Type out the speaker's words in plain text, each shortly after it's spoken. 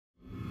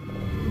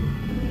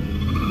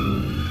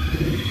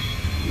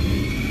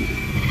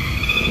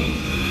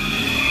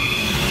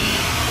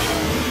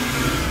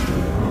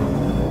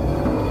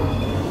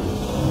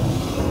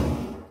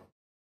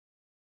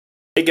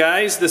Hey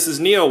guys, this is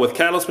Neil with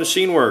Catalyst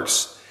Machine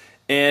Works,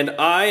 and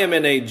I am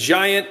in a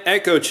giant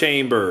echo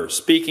chamber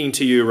speaking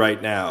to you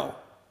right now.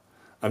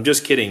 I'm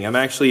just kidding. I'm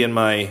actually in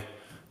my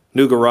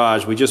new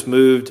garage. We just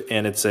moved,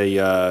 and it's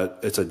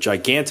a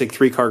gigantic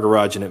 3-car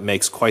garage, and it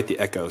makes quite the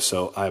echo,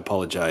 so I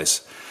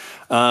apologize.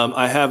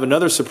 I have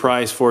another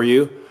surprise for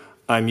you.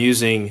 I'm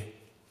using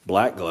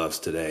black gloves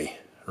today,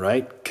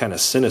 right? Kind of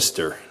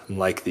sinister. I'm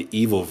like the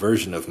evil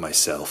version of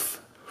myself.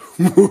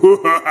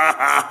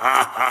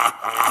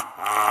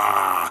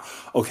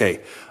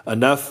 Okay,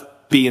 enough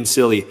being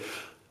silly.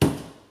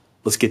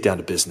 Let's get down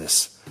to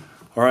business.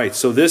 All right,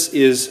 so this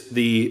is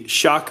the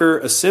Shocker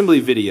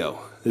assembly video.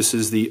 This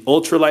is the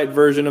ultralight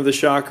version of the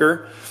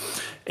Shocker,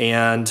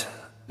 and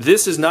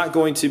this is not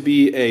going to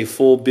be a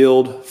full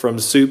build from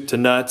soup to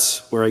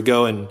nuts where I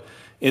go and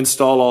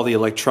install all the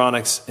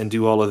electronics and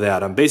do all of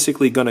that. I'm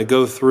basically going to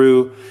go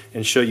through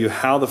and show you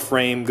how the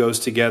frame goes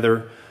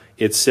together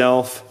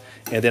itself,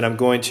 and then I'm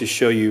going to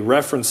show you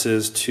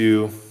references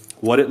to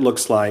what it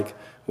looks like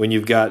when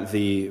you've got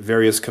the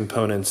various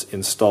components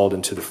installed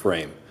into the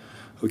frame.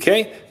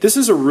 Okay, this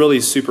is a really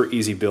super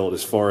easy build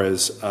as far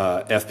as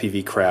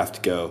FPV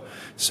craft go.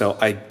 So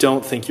I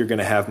don't think you're going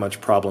to have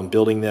much problem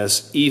building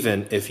this,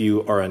 even if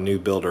you are a new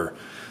builder.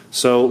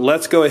 So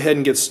let's go ahead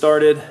and get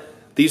started.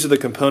 These are the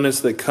components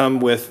that come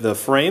with the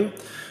frame.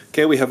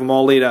 Okay, we have them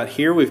all laid out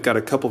here. We've got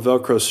a couple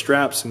Velcro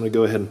straps. I'm going to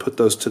go ahead and put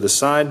those to the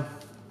side.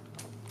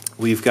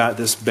 We've got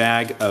this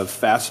bag of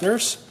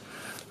fasteners.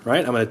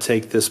 Right, I'm going to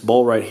take this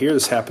bowl right here.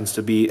 This happens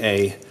to be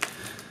a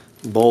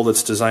bowl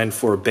that's designed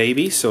for a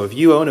baby. So if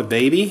you own a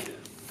baby,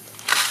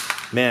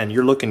 man,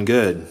 you're looking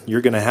good.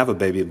 You're going to have a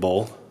baby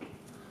bowl.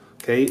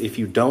 Okay, if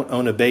you don't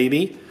own a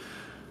baby,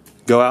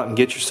 go out and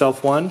get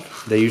yourself one.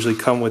 They usually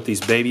come with these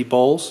baby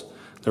bowls.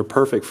 They're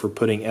perfect for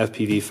putting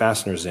FPV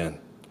fasteners in.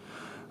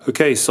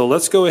 Okay, so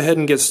let's go ahead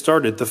and get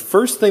started. The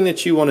first thing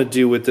that you want to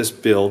do with this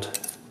build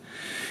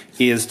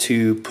is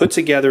to put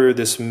together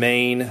this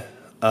main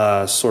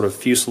sort of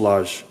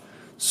fuselage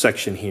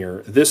section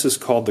here. This is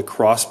called the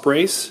cross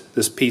brace,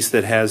 this piece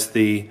that has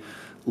the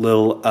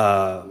little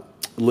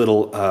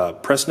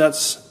press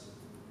nuts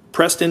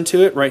pressed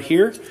into it right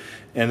here,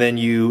 and then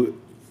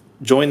you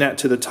join that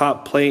to the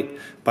top plate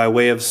by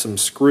way of some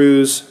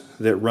screws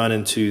that run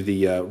into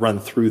the run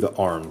through the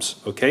arms.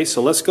 Okay,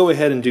 so let's go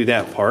ahead and do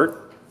that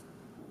part.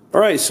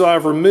 All right, so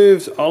I've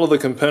removed all of the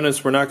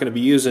components we're not going to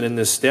be using in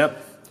this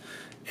step,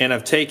 and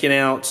I've taken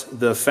out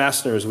the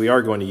fasteners we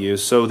are going to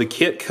use. So the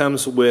kit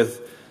comes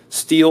with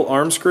steel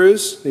arm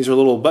screws. These are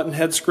little button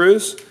head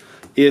screws.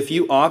 If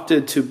you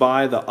opted to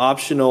buy the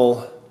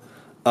optional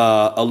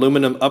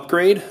aluminum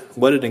upgrade,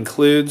 what it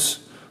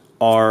includes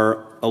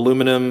are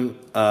aluminum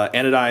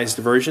anodized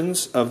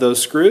versions of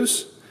those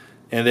screws,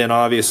 and then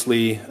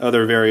obviously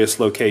other various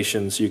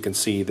locations you can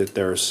see that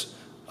there's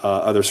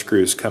other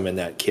screws come in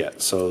that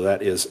kit. So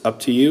that is up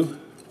to you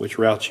which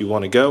route you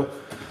want to go.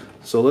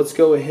 So let's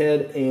go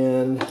ahead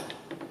and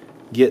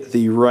get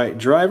the right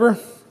driver,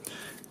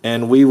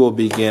 and we will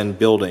begin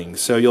building.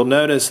 So you'll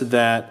notice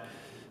that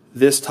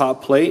this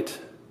top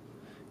plate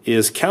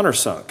is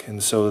countersunk,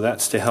 and so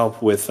that's to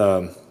help with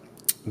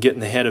getting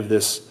the head of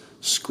this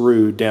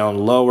screw down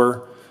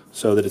lower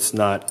so that it's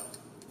not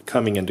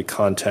coming into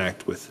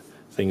contact with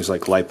things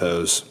like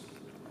lipos.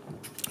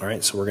 All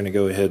right, so we're going to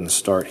go ahead and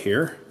start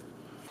here.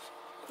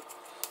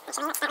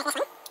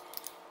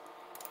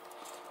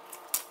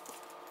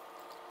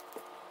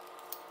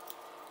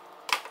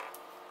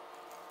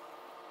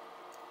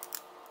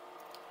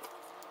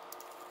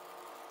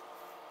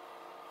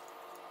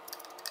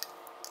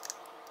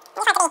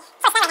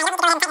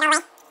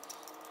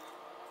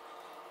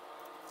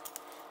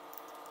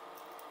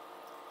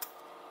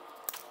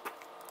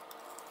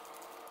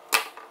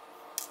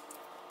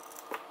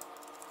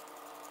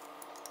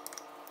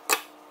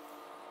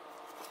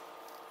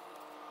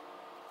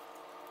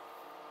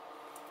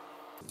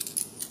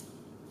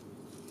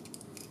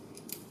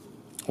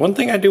 One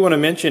thing I do want to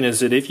mention is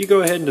that if you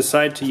go ahead and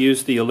decide to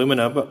use the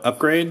aluminum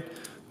upgrade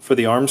for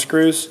the arm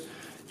screws,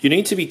 you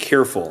need to be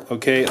careful,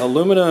 okay?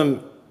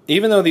 Aluminum,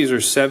 even though these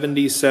are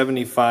 70,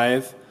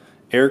 75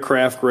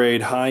 aircraft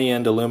grade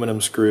high-end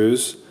aluminum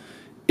screws,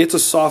 it's a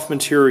soft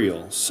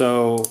material.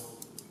 So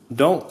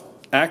don't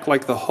act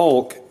like the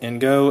Hulk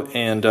and go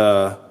and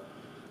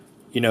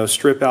you know,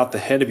 strip out the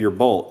head of your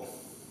bolt.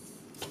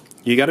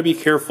 You got to be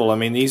careful. I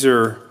mean, these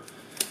are,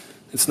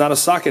 it's not a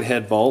socket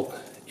head bolt.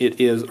 It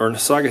is, or a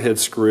socket head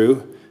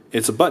screw,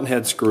 it's a button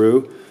head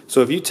screw. So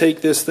if you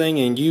take this thing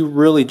and you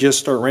really just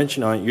start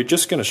wrenching on it, you're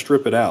just going to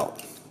strip it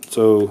out.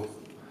 So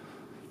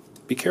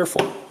be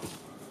careful.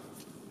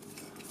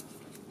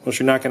 Plus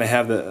you're not going to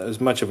have as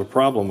much of a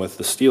problem with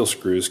the steel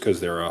screws because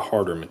they're a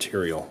harder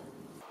material.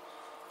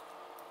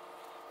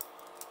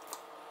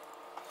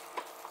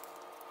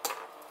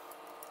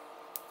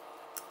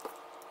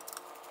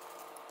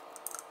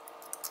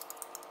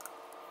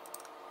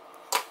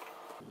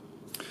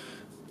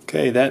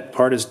 Okay, that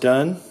part is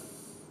done.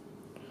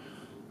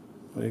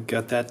 We've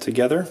got that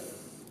together.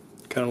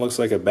 Kind of looks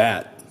like a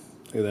bat.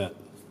 Look at that.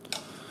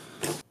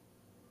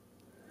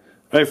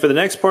 All right, for the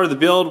next part of the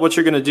build, what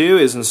you're going to do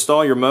is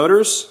install your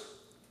motors,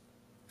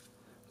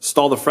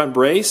 install the front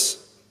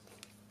brace,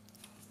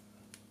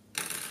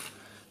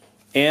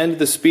 and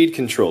the speed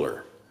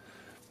controller.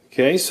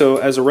 Okay, so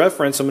as a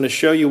reference, I'm going to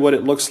show you what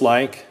it looks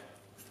like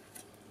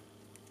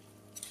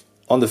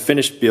on the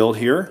finished build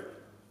here.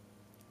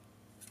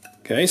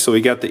 Okay, so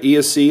we got the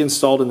ESC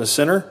installed in the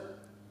center.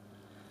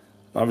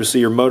 Obviously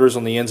your motor's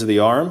on the ends of the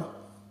arm.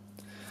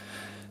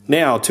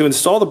 Now, to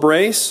install the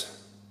brace,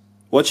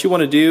 what you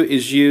want to do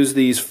is use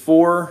these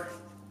 4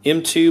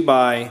 M2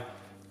 by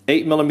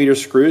 8mm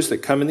screws that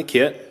come in the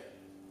kit.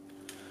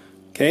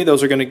 Okay,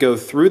 those are going to go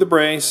through the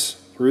brace,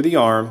 through the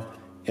arm,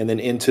 and then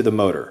into the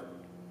motor.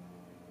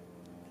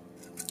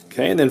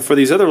 Okay, and then for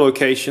these other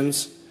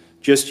locations,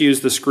 just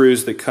use the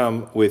screws that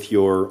come with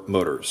your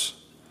motors.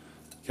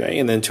 Okay,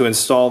 and then to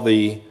install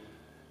the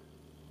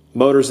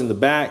motors in the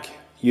back,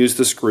 use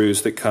the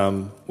screws that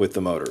come with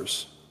the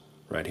motors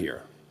right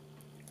here.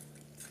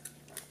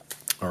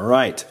 All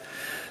right.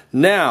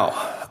 Now,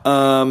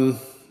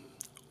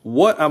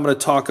 what I'm going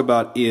to talk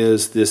about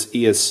is this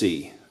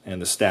ESC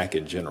and the stack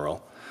in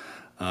general.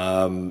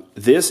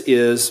 This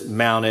is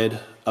mounted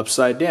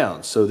upside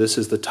down. So this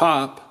is the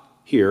top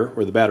here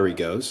where the battery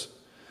goes.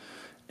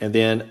 And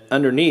then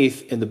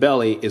underneath in the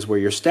belly is where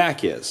your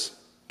stack is.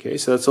 Okay,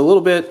 so that's a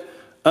little bit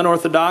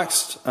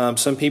unorthodox.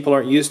 Some people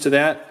aren't used to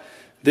that.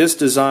 This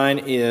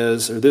design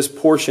is, or this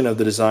portion of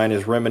the design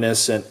is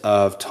reminiscent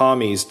of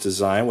Tommy's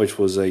design, which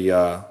was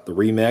the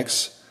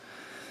remix.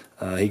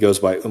 He goes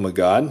by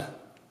Umagod.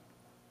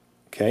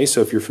 Okay,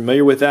 so if you're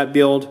familiar with that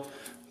build,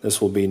 this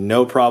will be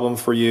no problem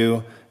for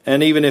you.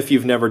 And even if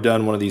you've never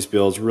done one of these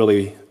builds,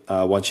 really,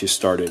 once you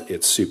start it,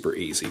 it's super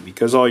easy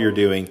because all you're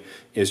doing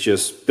is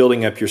just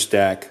building up your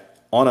stack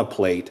on a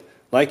plate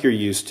like you're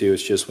used to.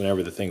 It's just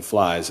whenever the thing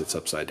flies, it's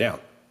upside down.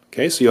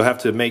 Okay, so you'll have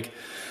to make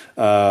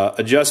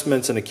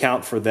adjustments and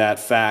account for that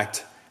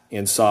fact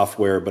in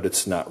software, but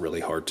it's not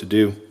really hard to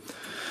do.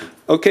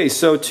 Okay,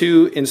 so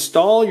to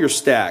install your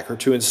stack or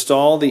to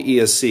install the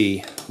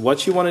ESC,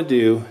 what you want to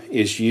do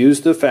is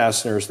use the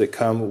fasteners that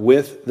come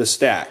with the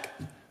stack.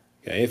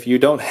 Okay, if you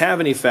don't have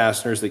any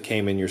fasteners that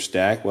came in your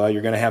stack, well,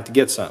 you're going to have to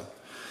get some.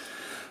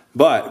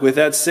 But with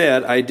that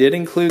said, I did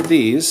include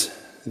these.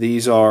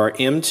 These are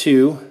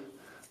M2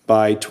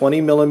 by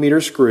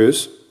 20mm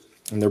screws,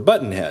 and they're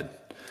button head.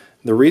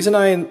 The reason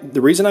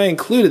I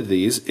included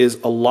these is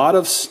a lot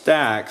of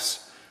stacks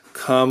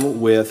come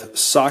with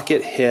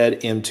socket head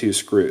M2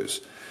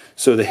 screws.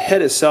 So the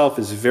head itself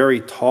is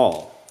very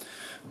tall.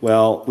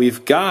 Well,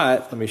 we've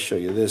got, let me show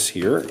you this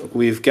here,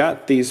 we've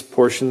got these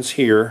portions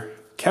here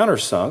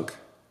countersunk,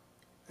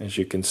 as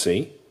you can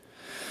see.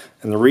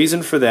 And the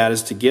reason for that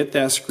is to get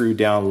that screw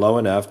down low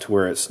enough to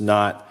where it's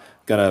not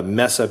going to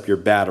mess up your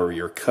battery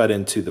or cut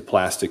into the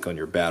plastic on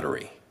your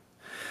battery.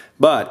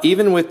 But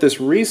even with this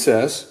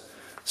recess,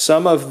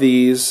 some of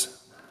these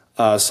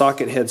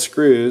socket head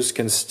screws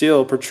can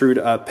still protrude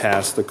up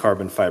past the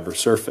carbon fiber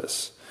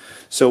surface.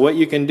 So what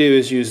you can do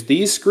is use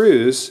these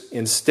screws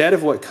instead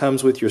of what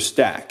comes with your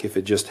stack if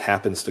it just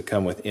happens to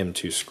come with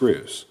M2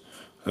 screws.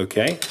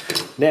 Okay?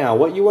 Now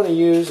what you want to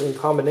use in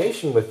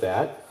combination with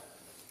that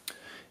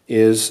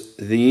is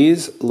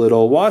these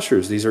little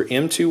washers. These are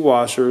M2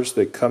 washers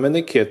that come in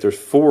the kit. There's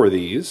 4 of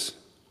these.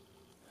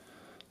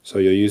 So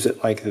you'll use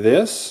it like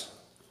this.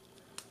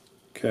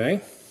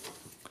 Okay?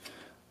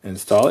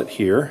 Install it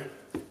here.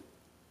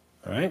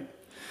 All right,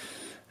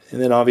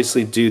 and then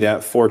obviously do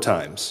that 4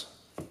 times.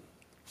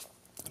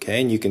 Okay,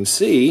 and you can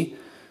see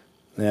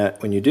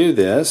that when you do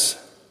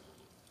this,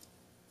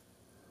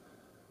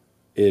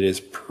 it is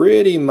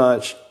pretty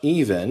much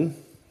even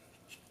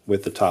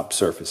with the top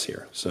surface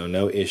here. So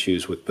no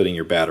issues with putting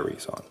your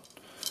batteries on.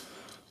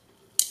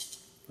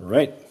 All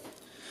right.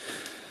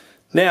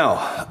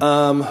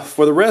 Now,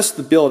 for the rest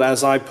of the build,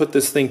 as I put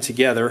this thing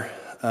together,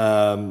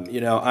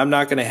 you know, I'm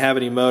not going to have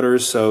any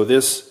motors, so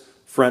this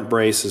front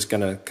brace is going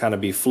to kind of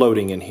be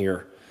floating in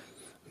here,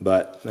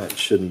 but that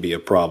shouldn't be a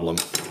problem.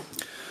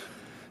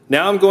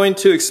 Now I'm going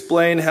to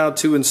explain how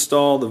to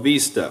install the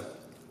Vista.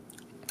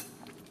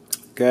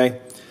 Okay,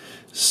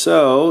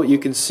 so you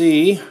can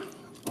see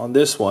on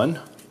this one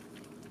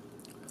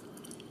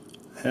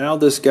how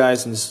this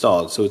guy's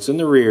installed. So it's in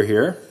the rear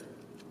here.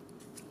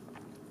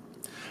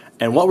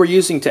 And what we're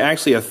using to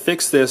actually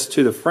affix this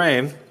to the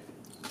frame,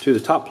 to the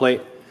top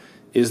plate,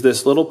 is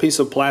this little piece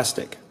of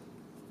plastic.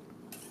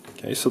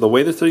 Okay, so the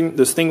way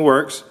this thing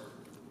works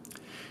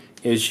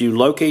is you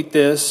locate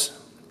this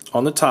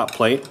on the top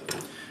plate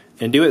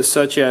and do it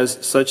such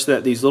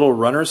that these little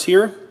runners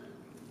here,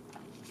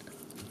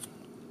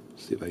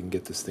 see if I can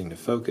get this thing to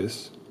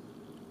focus.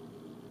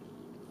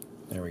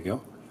 There we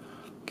go.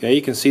 Okay,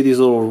 you can see these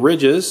little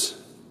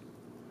ridges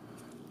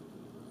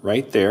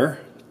right there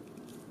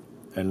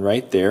and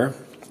right there.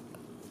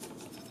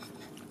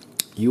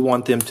 You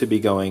want them to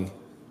be going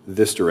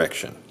this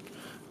direction.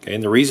 Okay,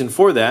 and the reason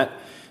for that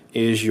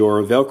is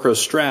your Velcro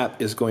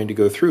strap is going to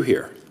go through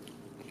here.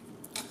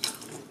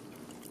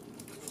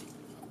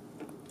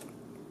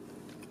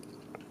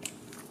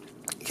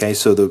 Okay,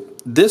 so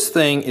this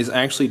thing is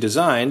actually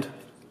designed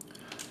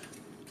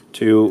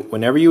to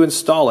whenever you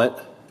install it,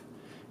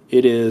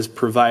 it is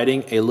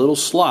providing a little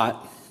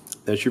slot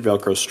that your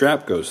Velcro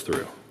strap goes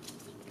through.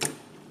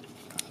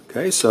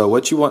 Okay, so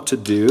what you want to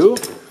do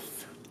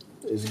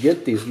is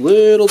get these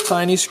little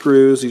tiny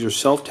screws. These are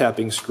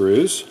self-tapping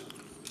screws.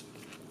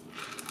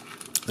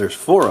 There's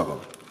 4 of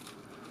them.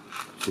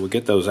 So we'll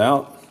get those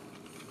out.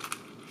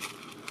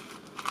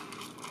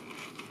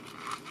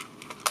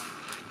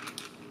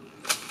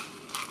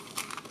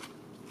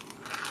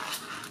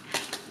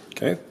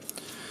 Okay,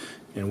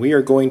 and we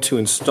are going to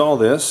install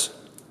this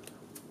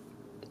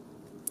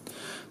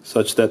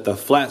such that the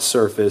flat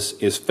surface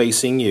is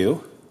facing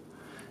you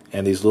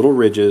and these little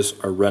ridges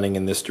are running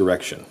in this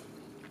direction.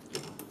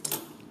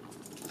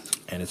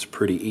 And it's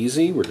pretty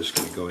easy. We're just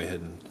going to go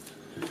ahead and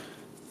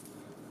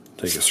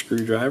take a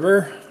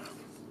screwdriver,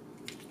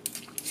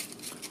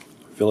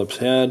 Phillips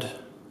head,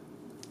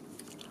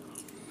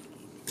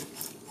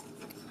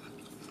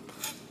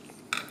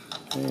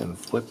 and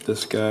flip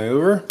this guy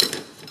over.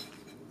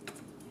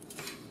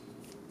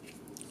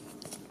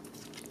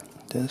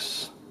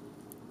 This.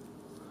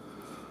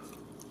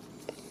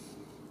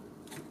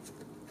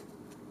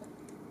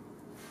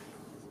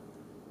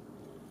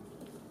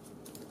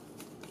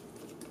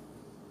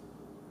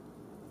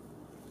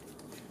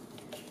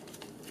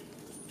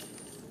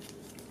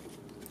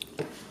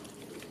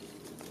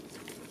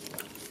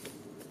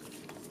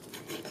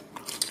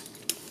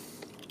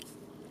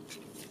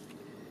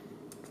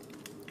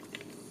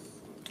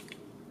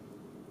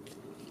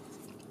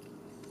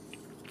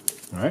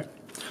 All right.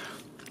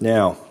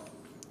 Now,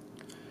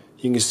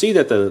 you can see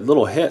that the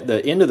little head,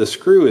 the end of the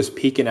screw is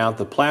peeking out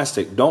the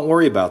plastic. Don't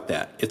worry about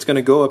that. It's going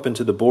to go up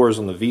into the bores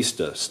on the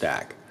Vista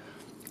stack.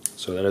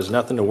 So that is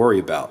nothing to worry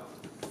about.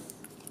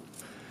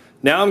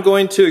 Now I'm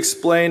going to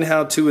explain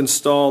how to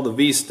install the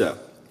Vista.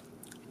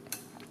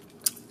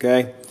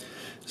 Okay.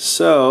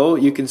 So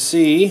you can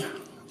see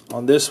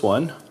on this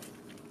one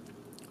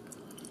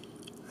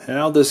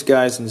how this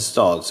guy's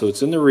installed. So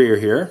it's in the rear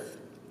here.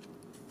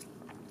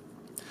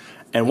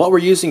 And what we're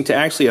using to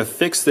actually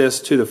affix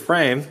this to the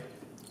frame,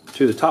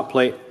 to the top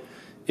plate,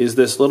 is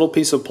this little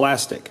piece of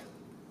plastic.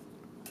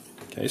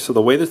 Okay, so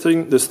the way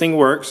this thing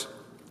works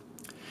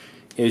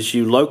is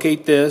you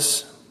locate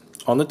this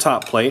on the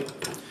top plate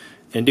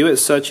and do it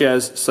such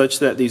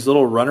that these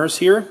little runners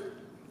here,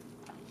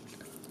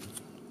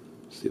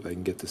 see if I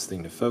can get this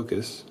thing to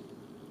focus.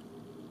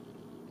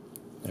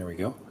 There we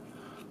go.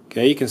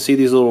 Okay, you can see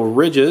these little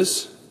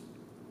ridges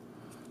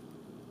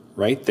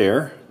right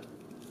there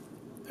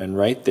and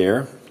right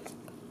there.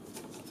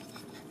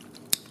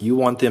 You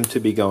want them to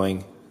be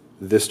going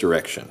this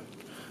direction.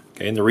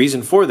 Okay, and the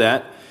reason for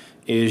that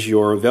is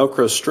your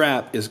Velcro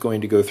strap is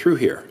going to go through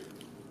here.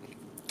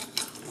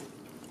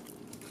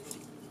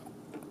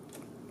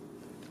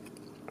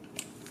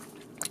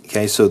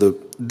 Okay, so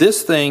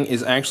this thing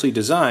is actually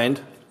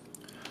designed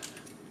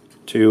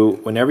to,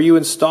 whenever you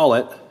install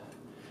it,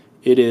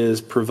 it is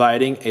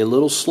providing a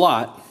little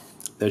slot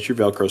that your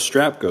Velcro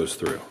strap goes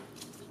through.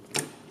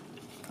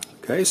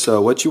 Okay,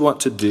 so what you want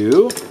to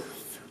do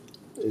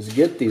is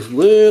get these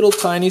little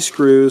tiny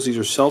screws. These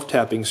are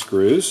self-tapping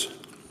screws.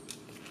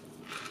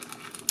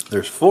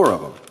 There's 4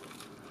 of them.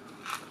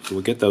 So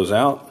we'll get those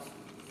out.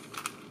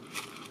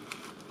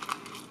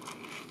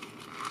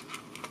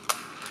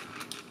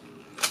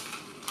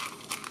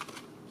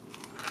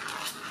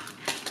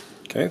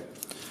 Okay,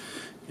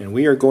 and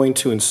we are going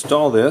to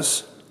install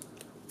this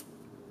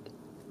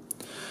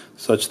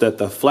such that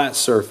the flat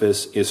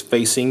surface is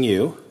facing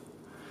you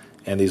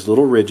and these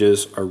little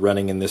ridges are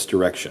running in this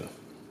direction.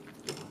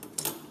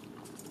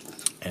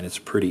 And it's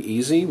pretty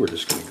easy. We're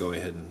just going to go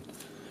ahead and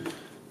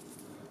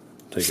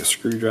take a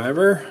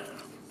screwdriver,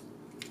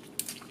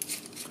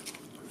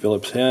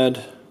 Phillips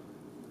head,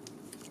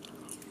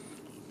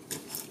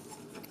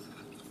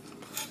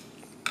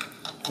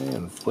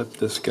 and flip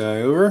this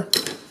guy over.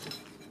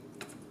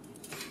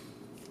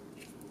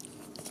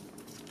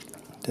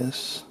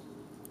 This.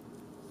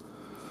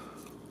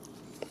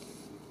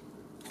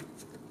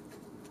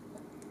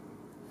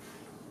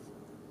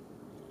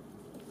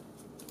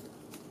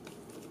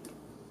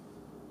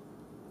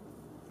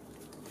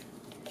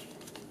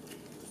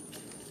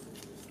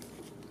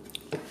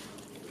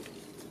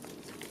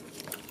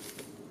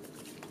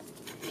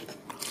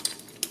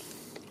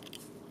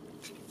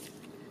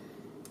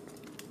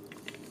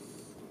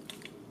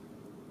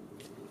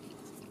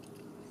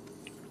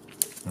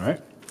 All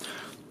right.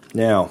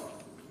 Now,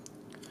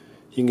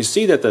 you can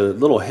see that the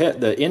little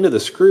head, the end of the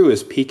screw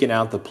is peeking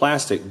out the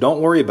plastic.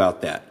 Don't worry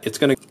about that. It's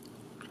going to...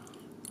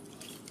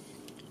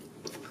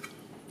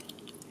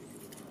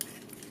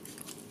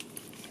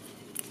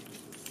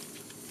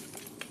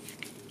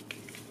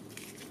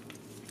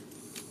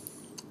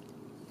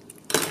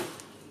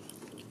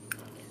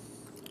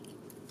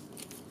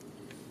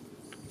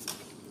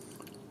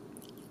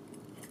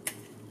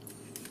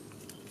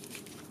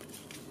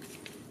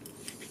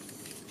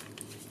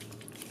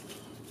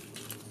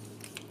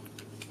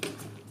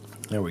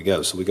 There we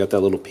go. So we got that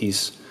little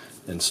piece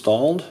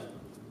installed.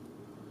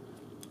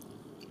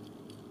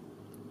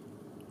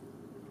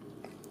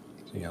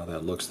 See how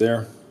that looks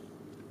there.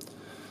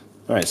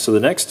 All right, so the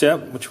next step,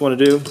 what you want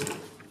to do,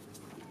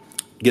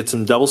 get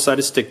some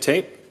double-sided stick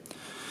tape.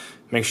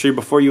 Make sure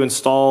before you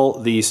install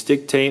the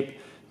stick tape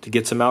to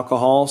get some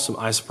alcohol, some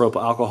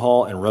isopropyl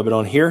alcohol, and rub it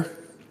on here.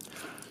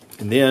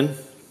 And then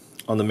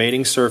on the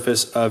mating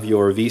surface of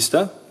your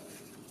Vista,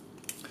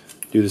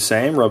 do the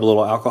same, rub a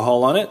little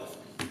alcohol on it,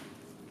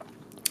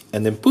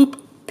 and then boop,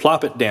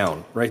 plop it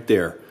down right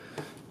there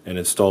and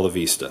install the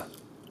Vista.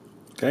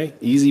 Okay,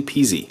 easy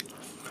peasy.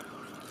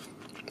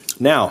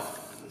 Now,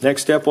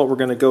 next step, what we're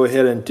going to go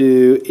ahead and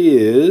do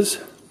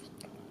is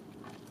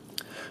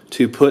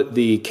to put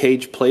the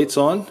cage plates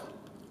on.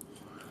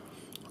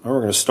 We're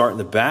going to start in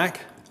the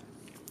back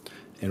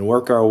and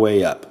work our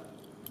way up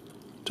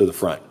to the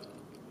front.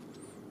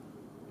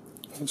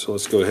 So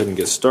let's go ahead and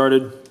get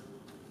started.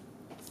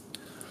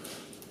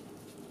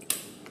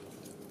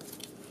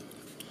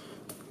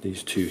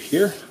 These two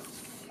here.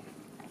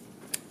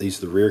 These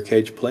are the rear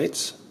cage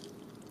plates.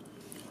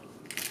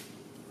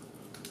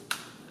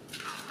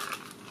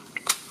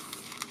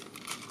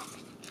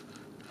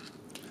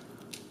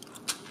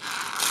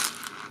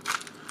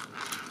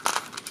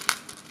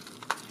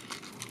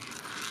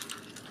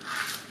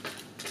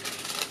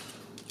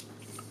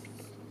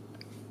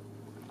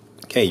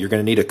 Okay, you're going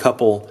to need a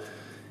couple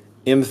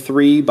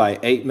M3 by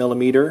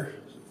 8mm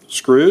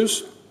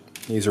screws.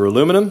 These are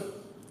aluminum.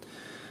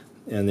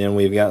 And then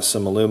we've got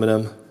some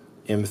aluminum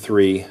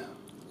M3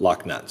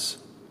 lock nuts.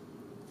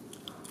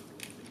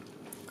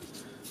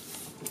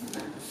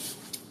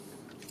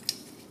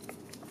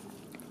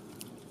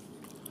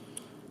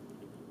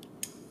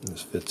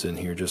 This fits in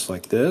here just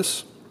like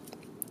this.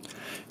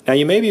 Now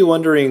you may be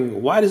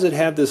wondering, why does it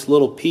have this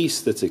little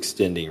piece that's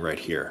extending right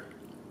here?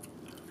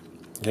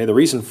 Okay, the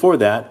reason for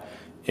that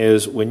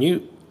is when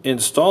you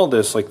install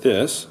this like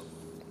this,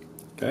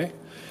 okay,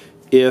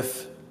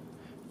 if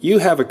you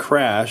have a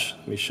crash,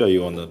 let me show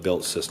you on the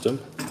built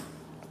system.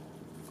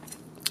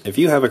 If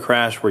you have a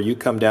crash where you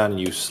come down and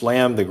you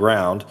slam the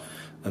ground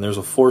and there's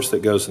a force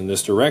that goes in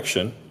this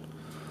direction,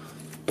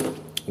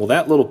 well,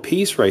 that little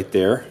piece right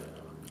there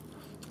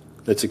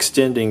that's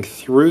extending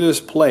through this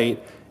plate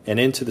and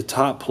into the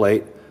top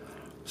plate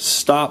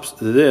stops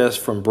this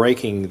from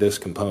breaking this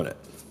component,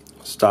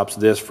 stops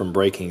this from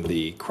breaking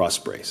the cross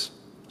brace.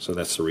 So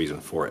that's the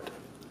reason for it.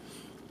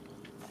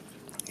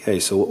 Okay,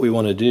 so what we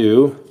want to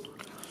do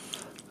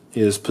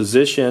is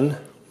position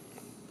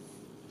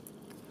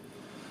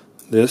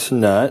this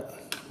nut.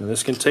 Now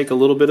this can take a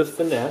little bit of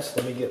finesse.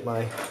 Let me get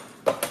my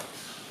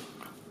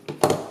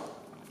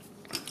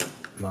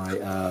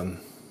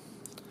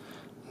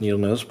needle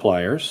nose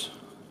pliers.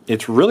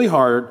 It's really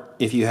hard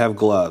if you have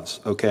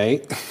gloves,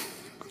 okay?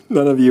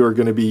 None of you are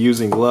going to be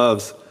using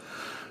gloves,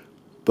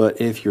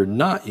 but if you're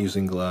not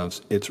using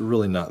gloves, it's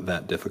really not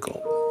that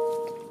difficult.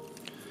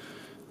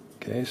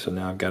 Okay, so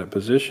now I've got it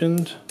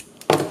positioned.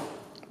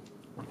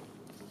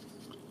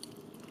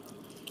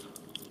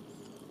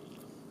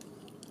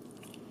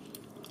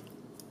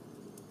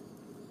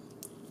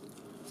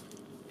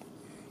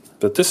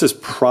 But this is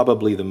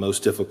probably the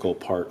most difficult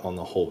part on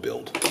the whole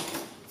build.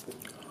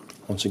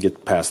 Once you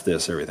get past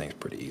this, everything's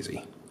pretty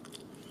easy.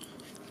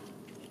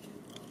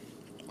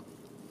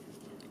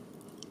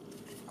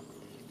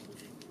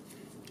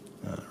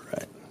 All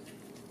right.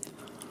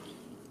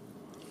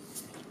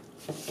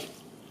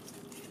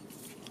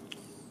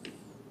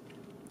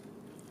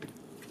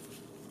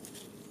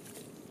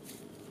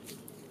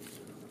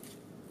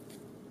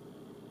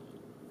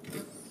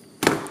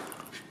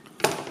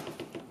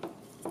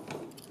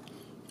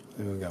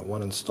 And we've got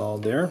one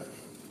installed there.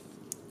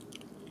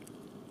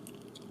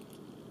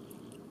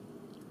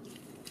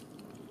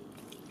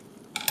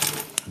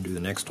 I'll do the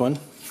next one.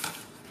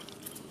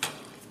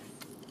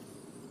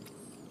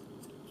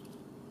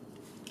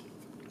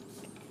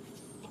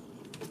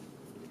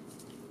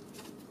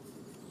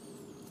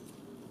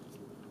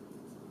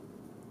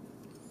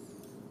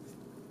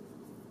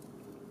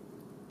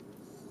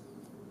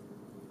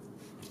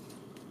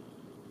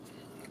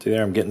 See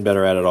there, I'm getting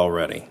better at it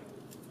already.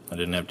 I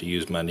didn't have to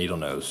use my needle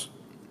nose.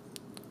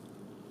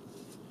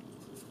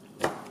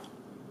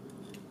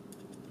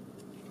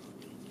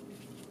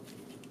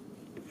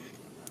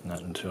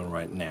 Not until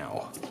right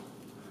now.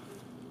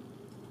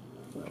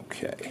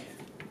 Okay.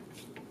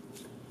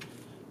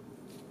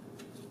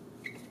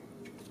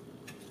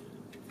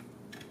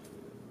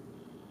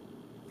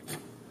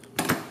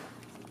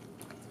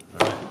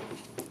 All right.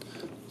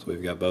 So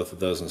we've got both of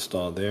those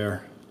installed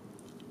there.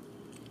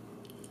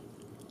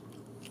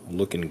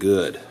 Looking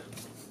good.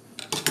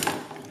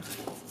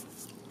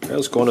 Okay,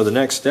 let's go on to the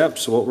next step.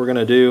 So what we're going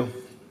to do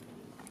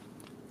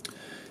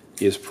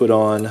is put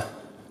on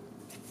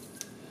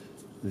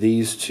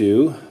these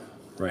two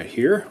right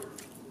here.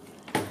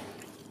 So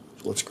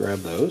let's grab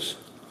those.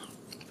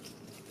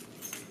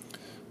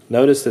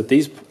 Notice that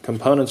these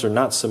components are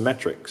not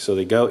symmetric, so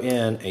they go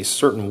in a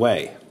certain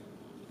way.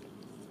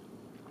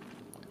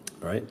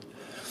 Right?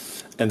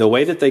 And the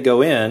way that they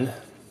go in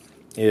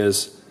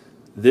is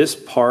this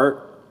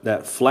part,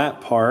 that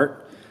flat part,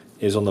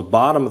 is on the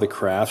bottom of the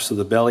craft, so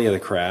the belly of the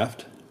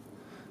craft.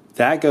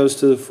 That goes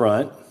to the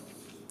front.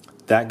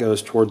 That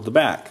goes toward the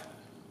back.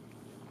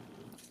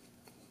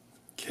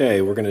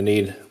 Okay, we're going to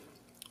need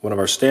one of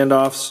our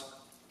standoffs,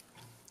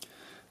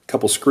 a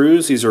couple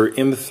screws. These are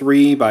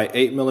M3 by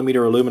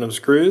 8mm aluminum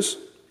screws.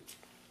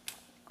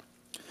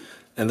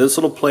 And this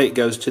little plate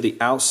goes to the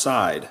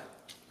outside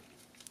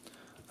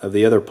of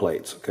the other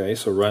plates. Okay,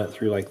 so run it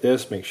through like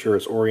this, make sure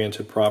it's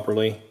oriented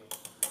properly.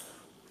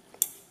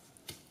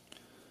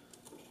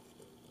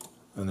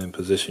 And then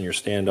position your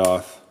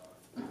standoff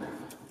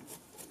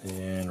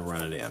and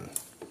run it in.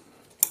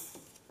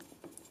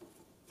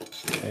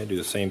 Okay, do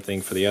the same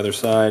thing for the other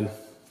side.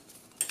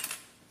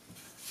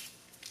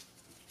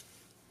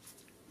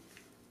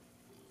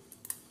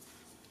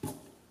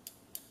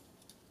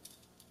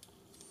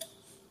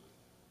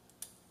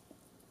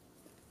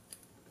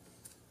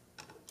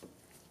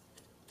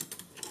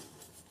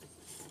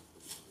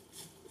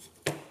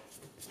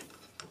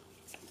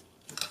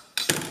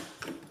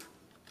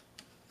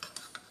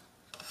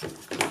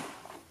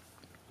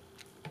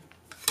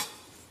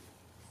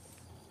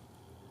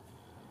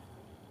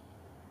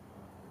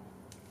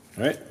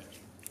 All right.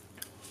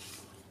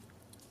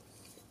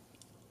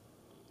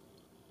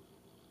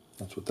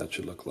 That's what that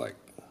should look like.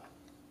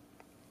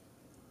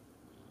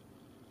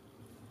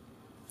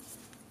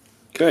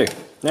 Okay,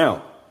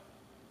 now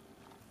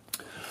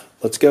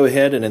let's go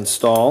ahead and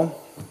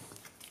install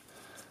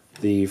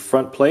the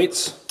front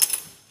plates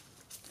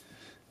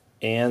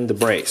and the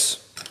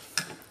brace.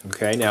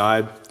 Okay,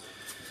 now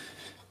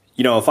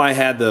if I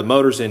had the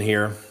motors in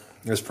here,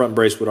 this front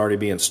brace would already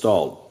be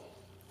installed.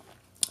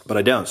 But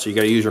I don't, so you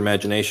got to use your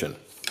imagination.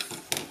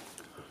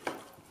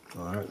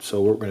 All right, so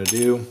what we're going to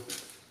do,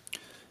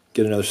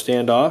 get another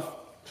standoff,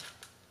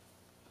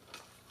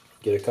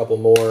 get a couple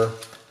more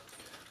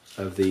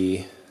of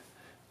the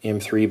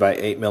M3 by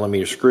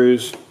 8mm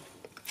screws,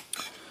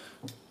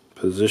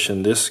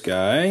 position this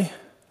guy,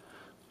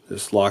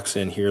 this locks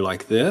in here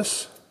like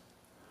this.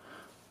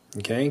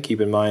 Okay, keep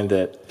in mind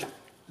that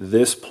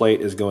this plate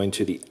is going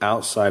to the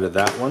outside of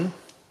that one.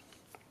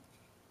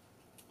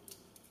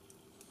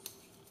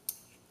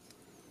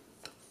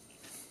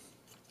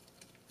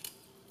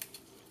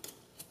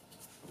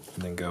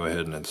 And then go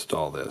ahead and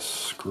install this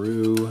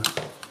screw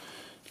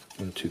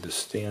into the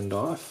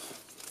standoff.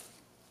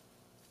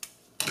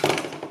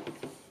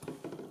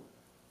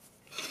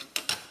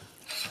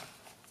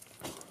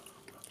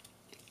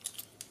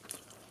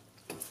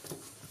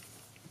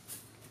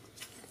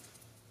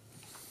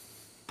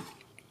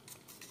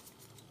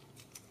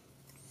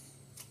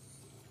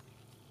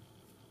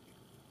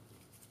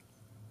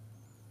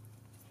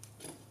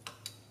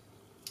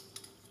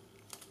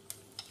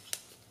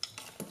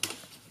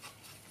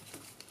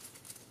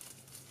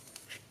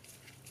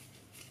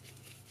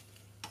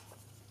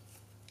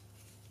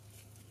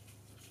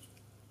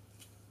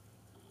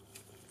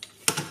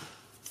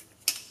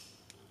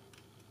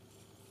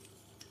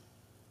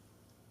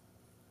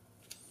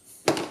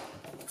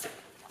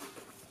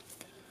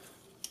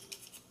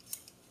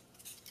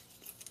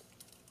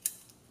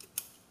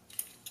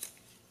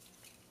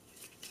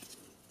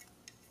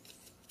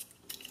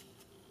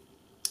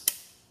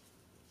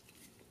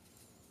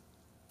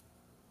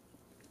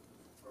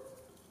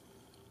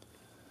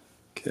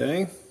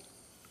 Okay.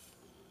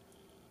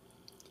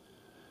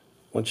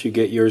 Once you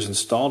get yours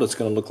installed, it's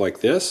going to look like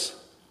this.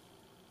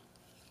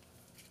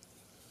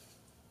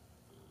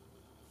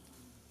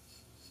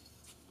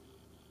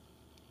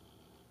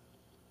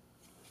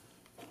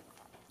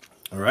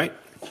 All right.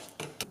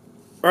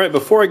 All right,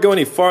 before I go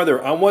any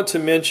farther, I want to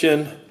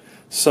mention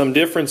some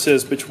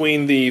differences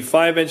between the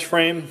 5-inch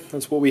frame,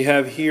 that's what we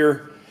have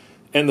here,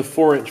 and the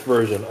 4-inch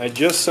version. I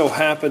just so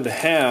happen to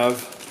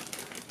have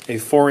a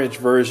 4-inch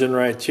version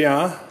right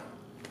here.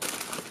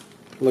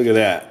 Look at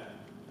that.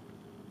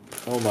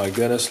 Oh my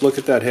goodness, look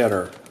at that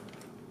header.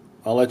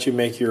 I'll let you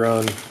make your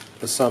own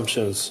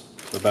assumptions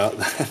about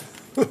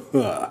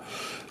that.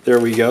 There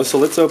we go. So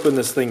let's open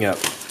this thing up.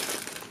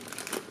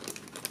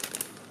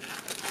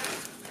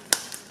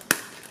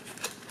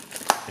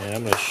 And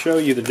I'm going to show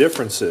you the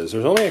differences.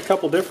 There's only a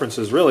couple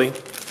differences really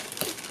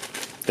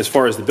as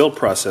far as the build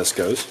process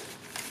goes.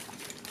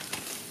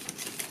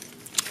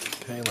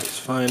 Okay, let's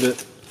find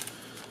it.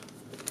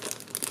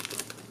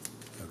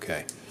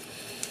 Okay.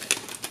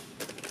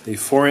 The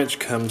 4-inch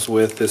comes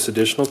with this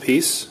additional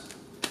piece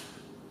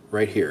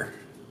right here.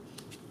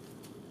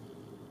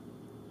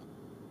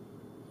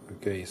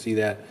 Okay, you see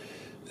that?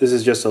 This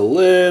is just a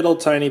little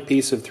tiny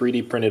piece of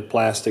 3D printed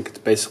plastic. It's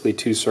basically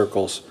 2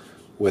 circles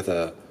with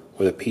a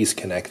piece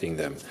connecting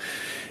them.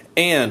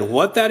 And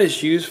what that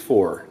is used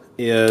for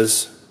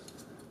is,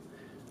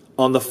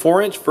 on the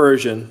 4-inch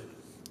version,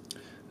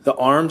 the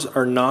arms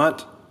are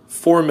not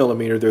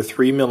 4mm, they're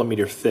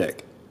 3mm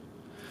thick.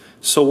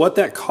 So what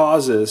that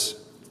causes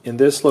in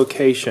this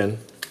location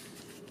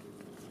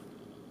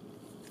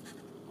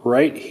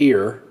right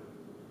here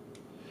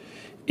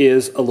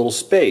is a little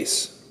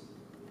space.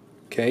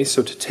 Okay,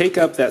 so to take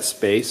up that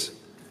space,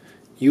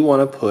 you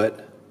want to put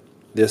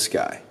this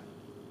guy.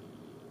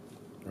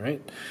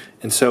 Right?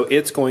 And so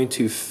it's going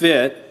to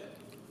fit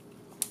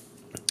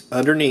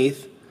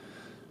underneath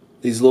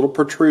these little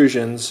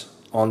protrusions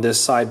on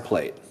this side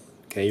plate.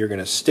 Okay, you're going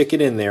to stick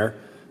it in there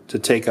to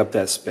take up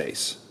that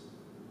space.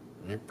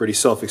 Pretty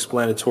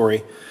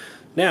self-explanatory.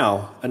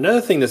 Now,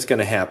 another thing that's going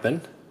to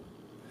happen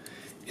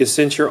is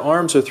since your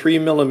arms are 3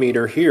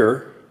 millimeter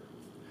here,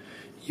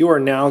 you are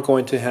now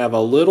going to have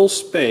a little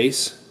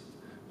space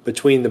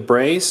between the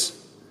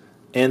brace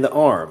and the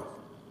arm.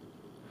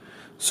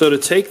 So to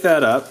take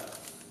that up,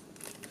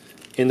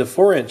 in the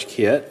 4-inch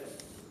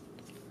kit,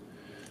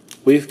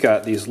 we've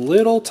got these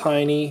little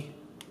tiny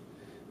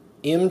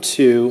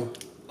M2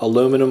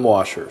 aluminum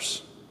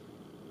washers.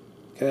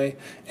 Okay?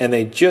 And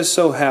they just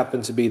so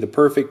happen to be the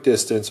perfect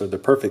distance, or the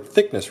perfect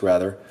thickness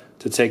rather,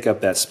 to take up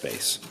that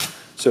space.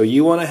 So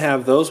you want to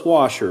have those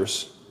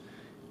washers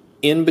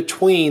in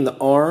between the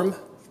arm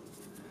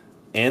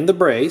and the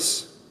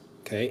brace,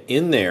 okay,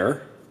 in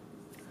there,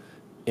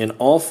 in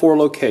all 4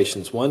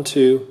 locations, 1,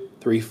 2,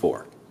 3,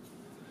 4.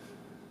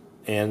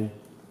 And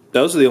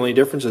those are the only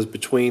differences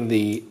between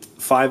the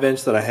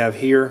 5-inch that I have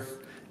here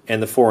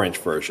and the 4-inch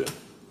version.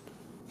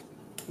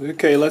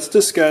 Okay, let's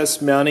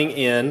discuss mounting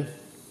in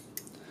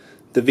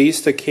the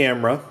Vista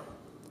camera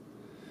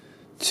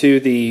to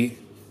the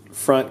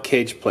front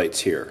cage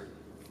plates here.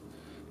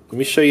 Let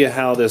me show you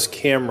how this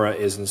camera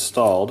is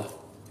installed.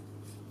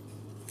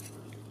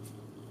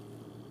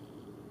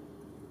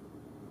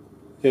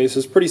 Okay, this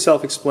is pretty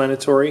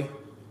self-explanatory.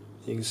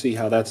 You can see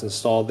how that's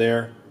installed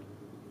there.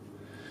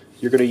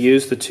 You're going to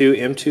use the 2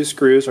 M2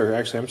 screws, or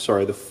actually I'm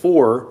sorry, the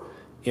 4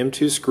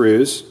 M2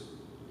 screws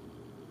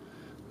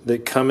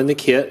that come in the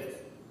kit.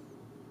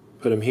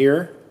 Put them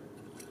here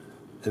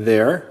and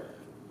there.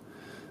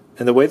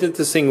 And the way that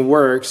this thing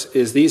works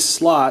is these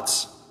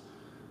slots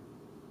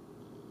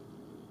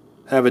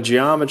have a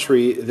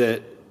geometry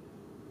that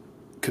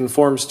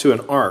conforms to an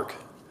arc.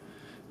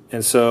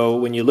 And so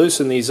when you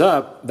loosen these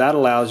up, that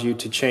allows you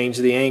to change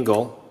the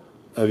angle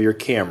of your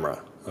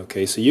camera.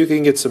 Okay, so you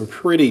can get some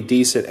pretty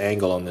decent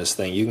angle on this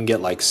thing. You can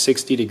get like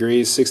 60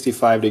 degrees,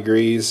 65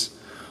 degrees,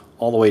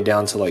 all the way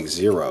down to like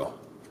 0.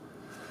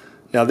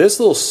 Now this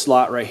little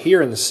slot right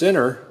here in the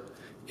center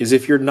is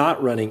if you're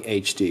not running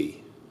HD.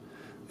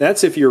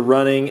 That's if you're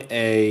running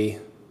a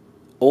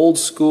old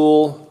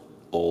school,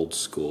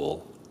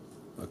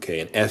 okay,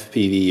 in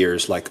FPV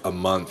years, like a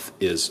month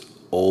is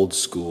old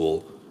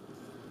school.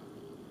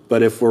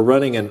 But if we're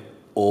running an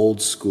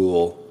old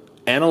school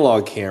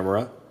analog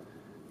camera,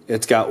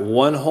 it's got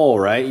one hole,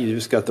 right? You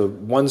just got the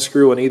one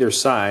screw on either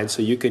side,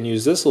 so you can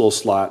use this little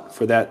slot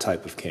for that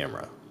type of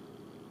camera.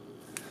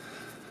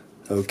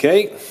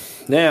 Okay,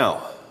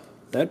 now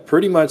that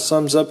pretty much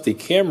sums up the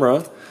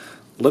camera.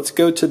 Let's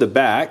go to the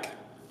back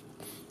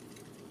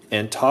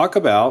and talk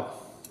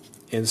about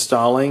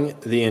installing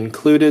the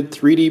included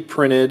 3D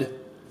printed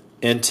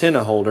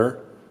antenna holder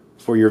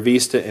for your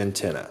Vista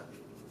antenna.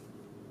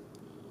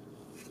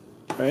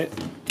 Right?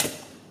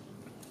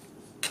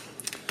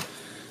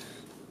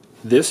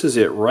 This is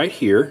it right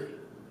here.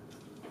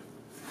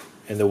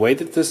 And the way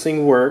that this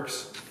thing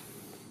works,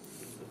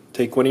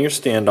 take one of your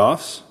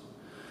standoffs,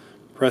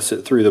 press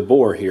it through the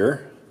bore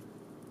here.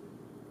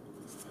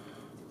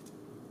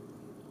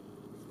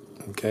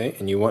 Okay,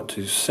 and you want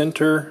to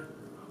center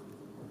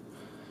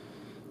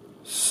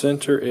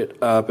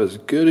it up as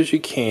good as you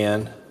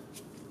can,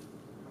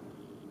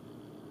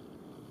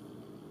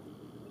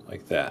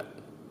 like that.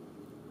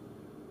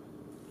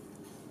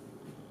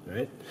 All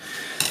right.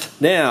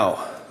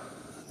 Now,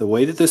 the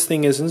way that this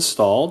thing is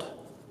installed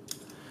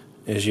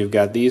is you've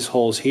got these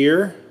holes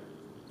here,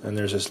 and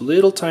there's this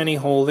little tiny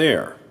hole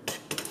there.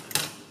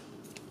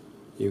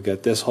 You've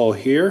got this hole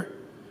here,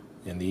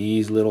 and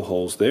these little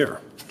holes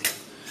there.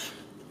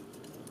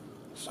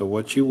 So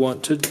what you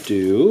want to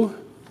do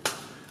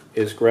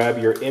is grab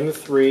your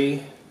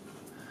M3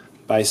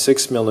 by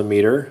 6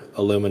 millimeter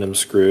aluminum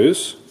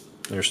screws.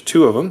 There's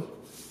 2 of them.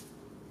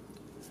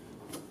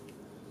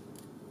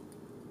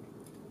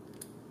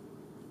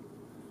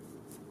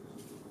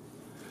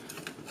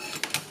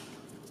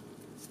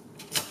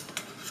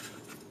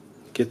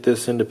 Get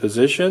this into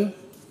position.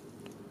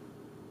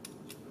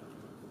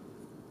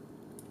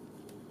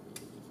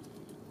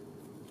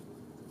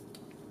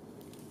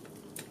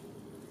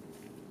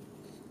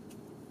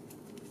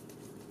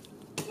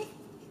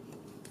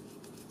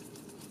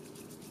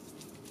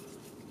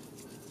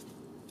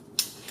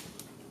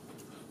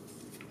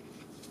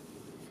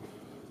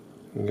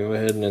 Go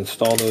ahead and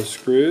install those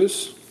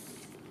screws.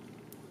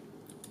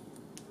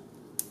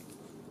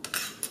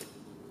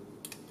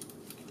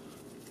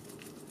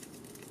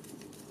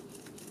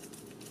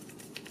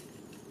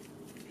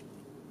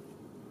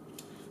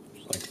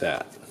 Just like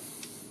that.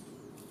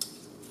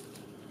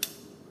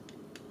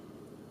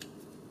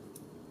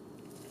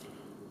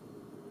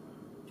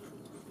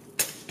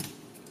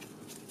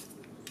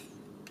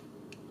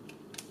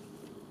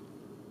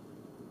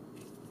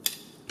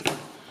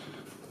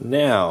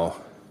 Now,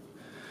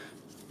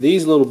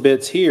 these little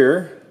bits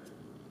here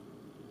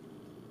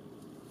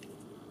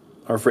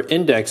are for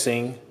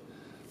indexing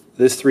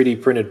this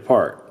 3D printed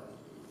part.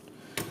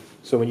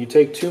 So when you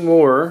take 2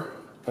 more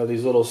of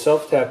these little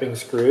self-tapping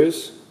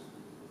screws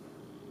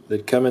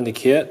that come in the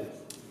kit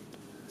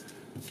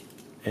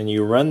and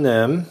you run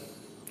them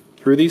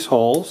through these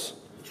holes,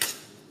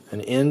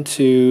 and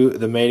into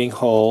the mating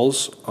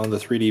holes on the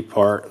 3D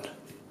part.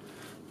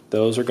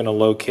 Those are going to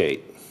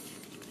locate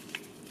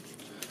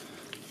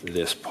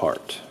this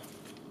part.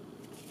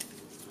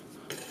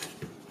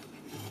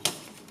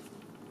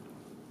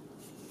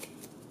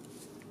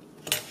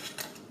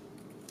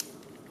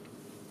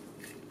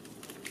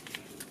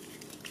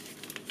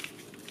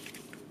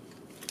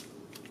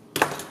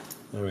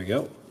 There we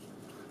go.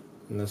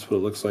 And that's what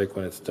it looks like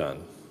when it's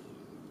done.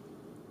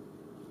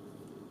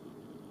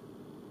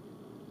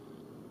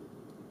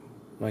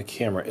 My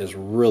camera is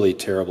really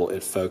terrible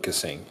at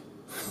focusing.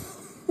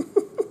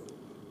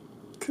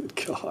 Good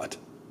God.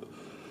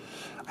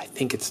 I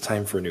think it's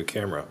time for a new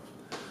camera.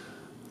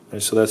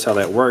 And so that's how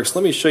that works.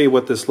 Let me show you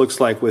what this looks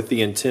like with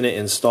the antenna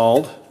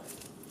installed.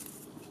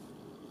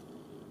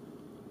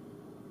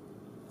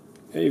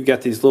 Okay, you've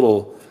got these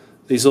little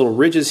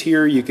ridges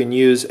here. You can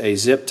use a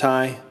zip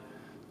tie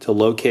to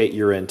locate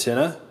your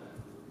antenna.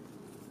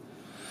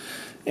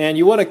 And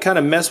you want to kind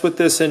of mess with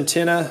this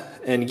antenna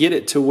and get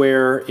it to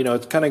where, you know,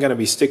 it's kind of going to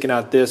be sticking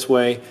out this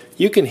way.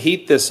 You can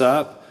heat this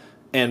up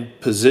and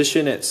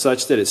position it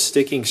such that it's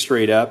sticking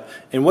straight up.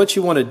 And what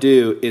you want to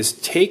do is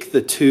take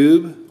the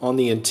tube on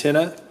the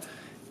antenna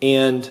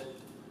and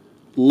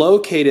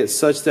locate it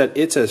such that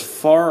it's as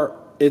far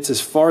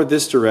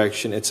this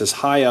direction, it's as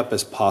high up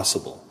as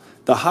possible.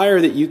 The higher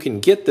that you can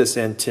get this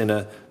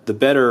antenna, the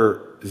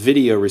better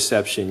video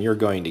reception you're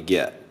going to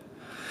get.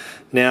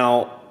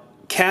 Now,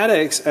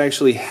 Caddx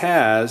actually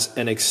has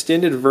an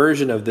extended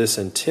version of this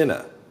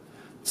antenna.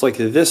 It's like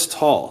this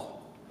tall.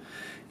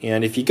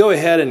 And if you go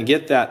ahead and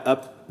get that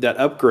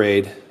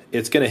upgrade,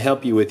 it's going to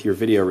help you with your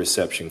video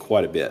reception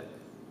quite a bit.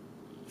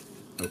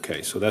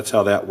 Okay, so that's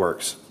how that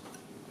works.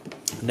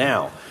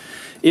 Now,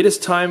 it is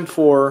time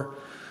for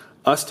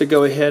us to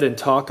go ahead and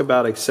talk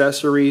about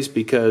accessories,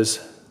 because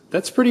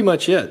that's pretty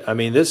much it. I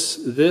mean,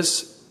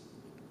 this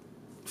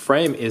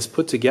frame is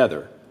put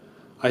together.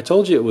 I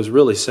told you it was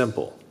really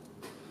simple.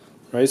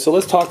 Right, so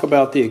let's talk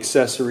about the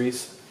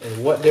accessories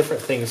and what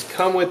different things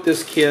come with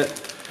this kit.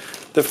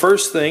 The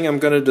first thing I'm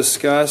going to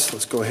discuss,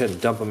 let's go ahead and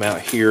dump them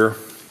out here.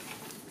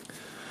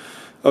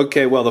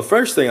 Okay, well, the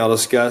first thing I'll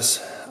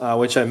discuss,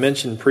 which I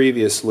mentioned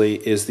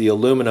previously, is the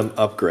aluminum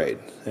upgrade.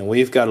 And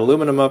we've got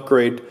aluminum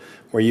upgrade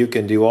where you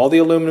can do all the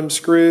aluminum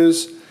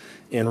screws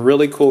in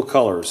really cool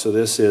colors. So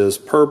this is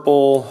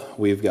purple,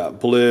 we've got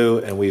blue,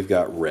 and we've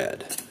got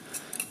red.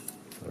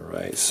 All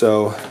right,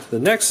 so the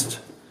next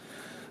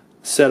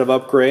set of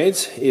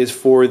upgrades is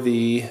for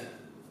the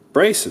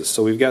braces.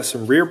 So we've got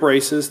some rear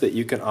braces that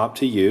you can opt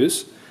to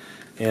use,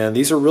 and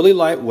these are really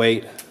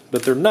lightweight,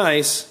 but they're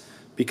nice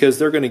because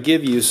they're going to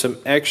give you some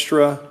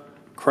extra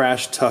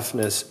crash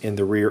toughness in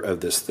the rear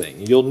of this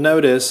thing. You'll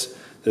notice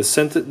that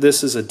since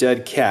this is a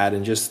dead cat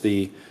and just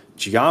the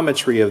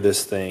geometry of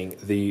this thing,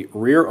 the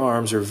rear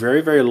arms are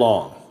very, very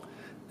long,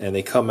 and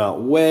they come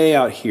out way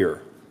out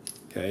here.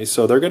 Okay,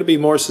 so they're going to be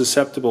more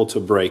susceptible to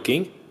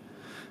breaking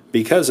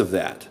because of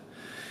that.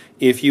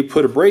 If you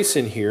put a brace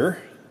in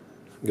here,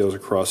 it goes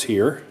across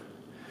here,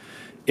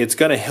 it's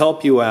going to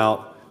help you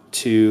out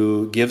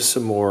to give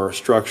some more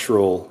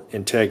structural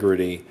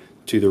integrity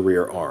to the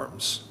rear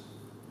arms.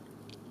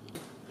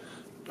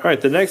 All right,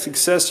 the next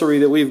accessory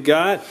that we've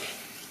got,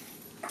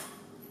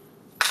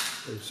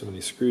 move some of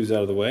these screws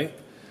out of the way,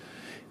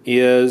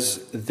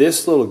 is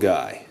this little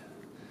guy.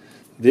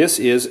 This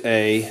is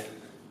a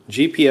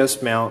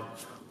GPS mount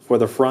for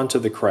the front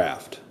of the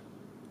craft.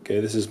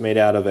 Okay, this is made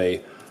out of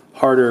a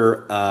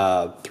harder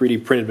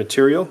 3D printed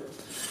material,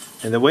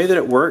 and the way that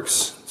it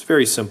works, it's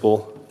very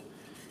simple.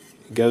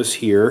 It goes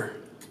here.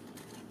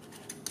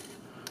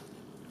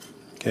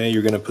 Okay,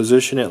 you're going to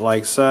position it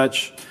like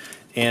such,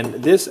 and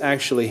this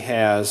actually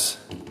has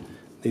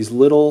these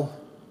little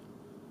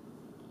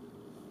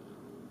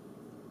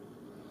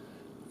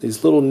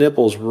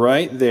nipples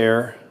right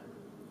there.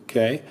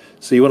 Okay,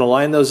 so you want to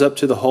line those up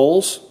to the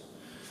holes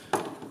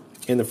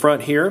in the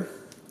front here.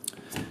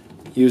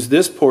 Use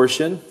this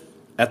portion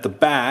at the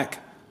back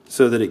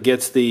so that it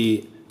gets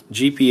the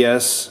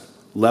GPS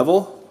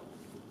level,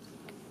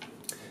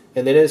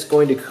 and then it's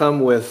going to come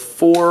with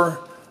 4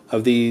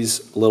 of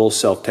these little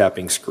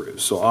self-tapping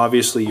screws. So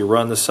obviously you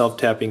run the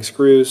self-tapping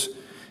screws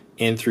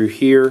in through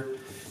here.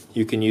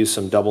 You can use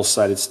some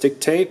double-sided stick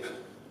tape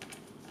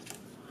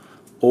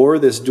or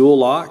this dual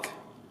lock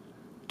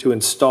to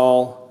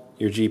install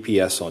your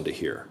GPS onto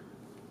here.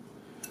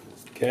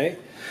 Okay,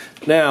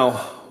 now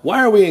why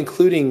are we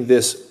including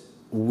this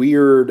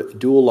weird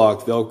dual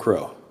lock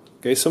Velcro?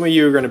 Okay, some of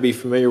you are going to be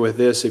familiar with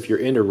this if you're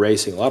into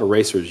racing. A lot of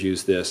racers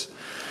use this.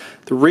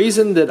 The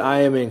reason that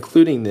I am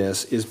including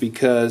this is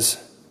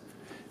because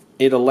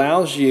it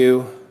allows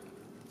you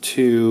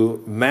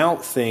to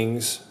mount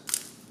things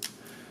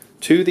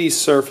to these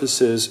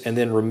surfaces and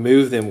then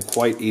remove them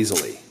quite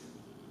easily.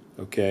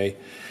 Okay.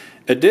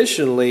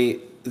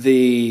 Additionally,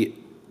 the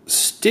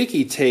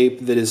sticky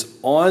tape that is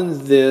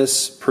on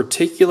this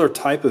particular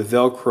type of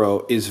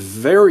Velcro is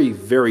very,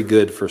 very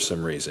good for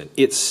some reason.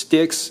 It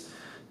sticks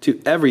to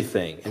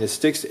everything, and it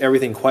sticks to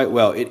everything quite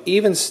well. It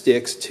even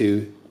sticks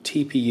to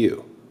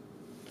TPU.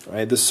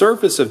 Right? The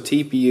surface of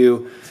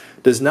TPU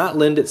does not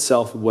lend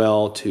itself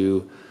well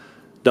to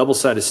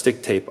double-sided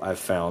stick tape, I've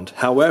found.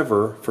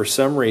 However, for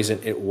some reason,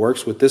 it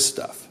works with this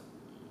stuff.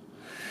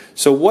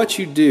 So what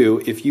you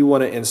do if you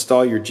want to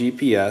install your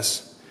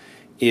GPS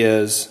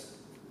is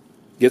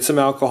get some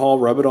alcohol,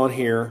 rub it on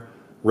here,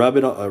 rub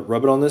it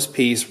on this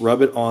piece,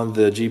 rub it on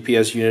the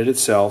GPS unit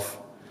itself,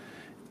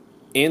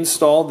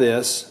 install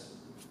this.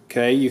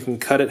 Okay, you can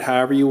cut it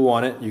however you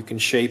want it. You can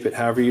shape it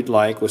however you'd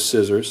like with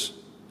scissors.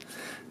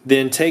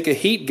 Then take a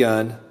heat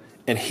gun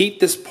and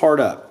heat this part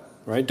up.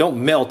 Right?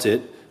 Don't melt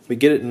it, but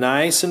get it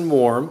nice and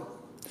warm.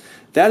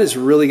 That is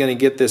really going to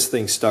get this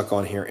thing stuck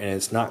on here, and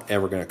it's not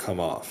ever going to come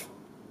off.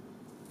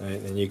 Right?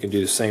 And you can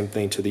do the same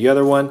thing to the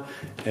other one,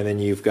 and then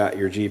you've got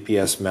your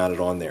GPS mounted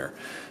on there.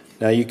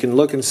 Now you can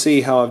look and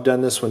see how I've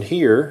done this one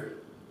here.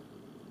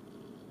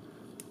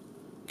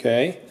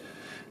 Okay,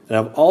 and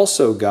I've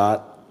also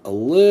got a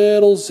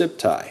little zip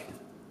tie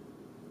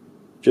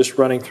just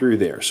running through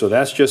there. So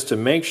that's just to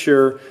make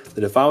sure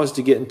that if I was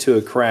to get into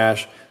a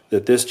crash,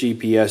 that this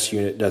GPS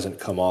unit doesn't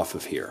come off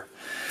of here.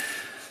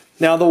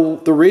 Now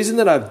the reason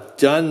that I've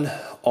done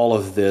all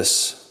of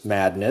this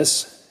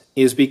madness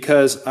is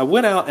because I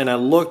went out and I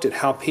looked at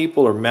how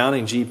people are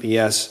mounting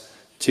GPS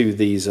to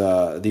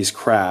these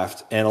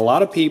craft, and a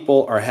lot of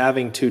people are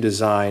having to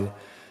design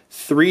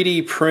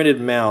 3D printed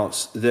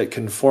mounts that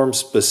conform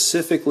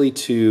specifically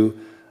to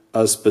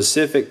a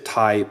specific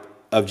type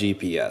of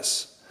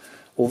GPS.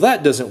 Well,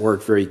 that doesn't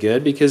work very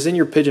good because then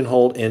you're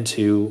pigeonholed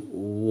into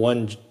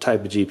one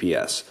type of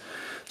GPS.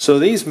 So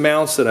these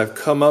mounts that I've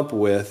come up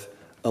with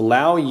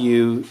allow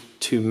you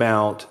to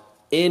mount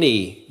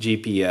any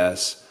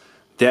GPS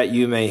that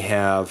you may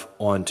have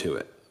onto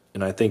it.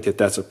 And I think that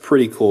that's a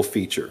pretty cool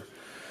feature.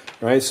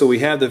 All right, so we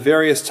have the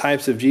various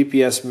types of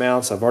GPS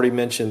mounts. I've already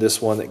mentioned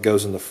this one that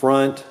goes in the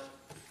front.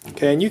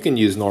 Okay, and you can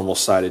use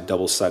normal-sided,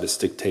 double-sided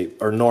stick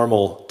tape, or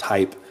normal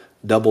type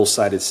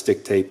double-sided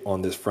stick tape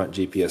on this front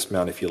GPS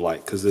mount if you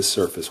like, because this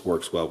surface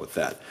works well with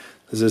that.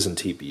 This isn't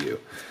TPU.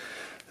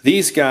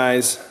 These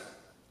guys,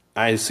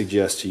 I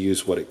suggest to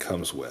use what it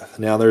comes with.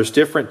 Now there's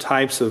different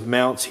types of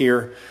mounts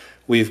here.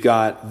 We've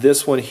got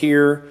this one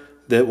here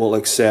that will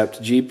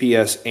accept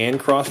GPS and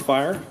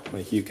crossfire.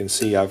 Like you can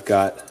see, I've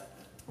got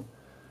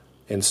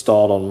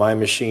installed on my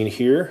machine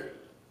here.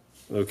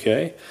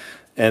 Okay,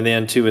 and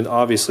then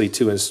obviously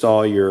to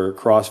install your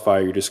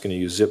crossfire, you're just going to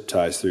use zip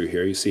ties through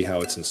here. You see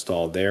how it's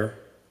installed there.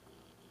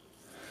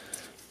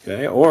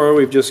 Okay, or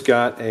we've just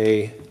got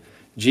a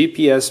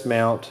GPS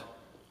mount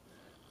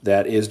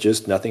that is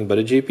just nothing but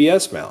a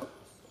GPS mount.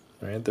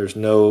 Right? There's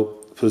no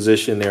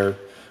position there,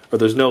 or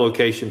there's no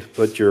location to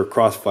put your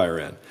crossfire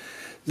in.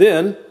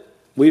 Then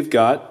we've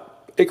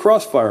got a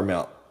crossfire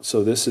mount.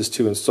 So this is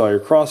to install your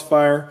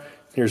crossfire.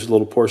 Here's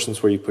little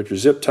portions where you put your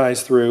zip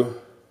ties through,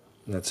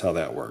 and that's how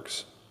that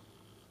works.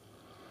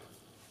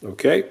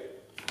 Okay,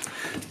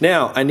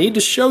 now I need to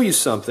show you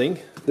something.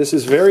 This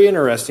is very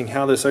interesting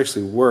how this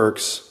actually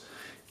works.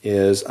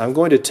 Is I'm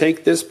going to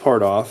take this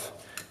part off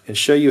and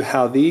show you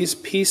how these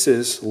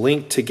pieces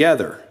link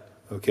together.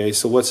 Okay,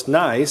 so what's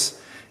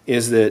nice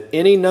is that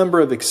any number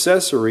of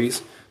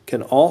accessories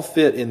can all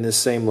fit in this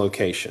same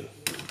location.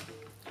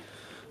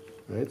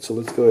 All right, so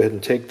let's go ahead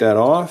and take that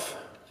off.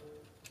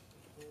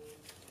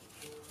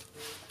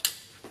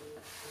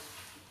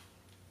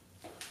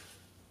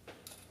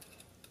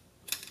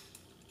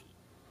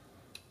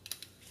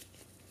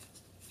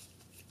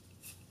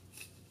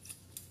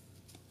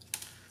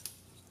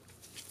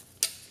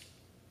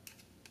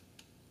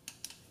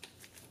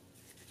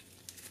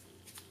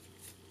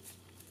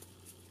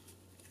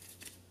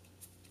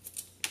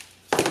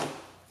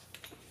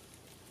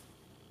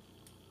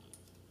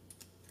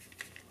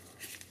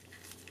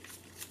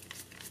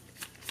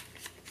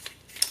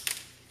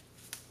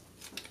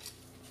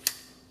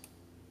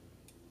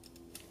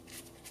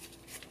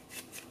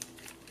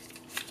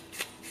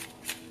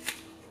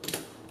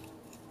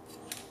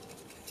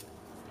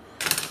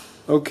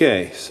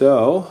 Okay,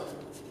 so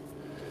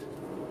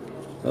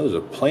that was a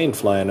plane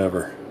flying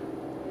over.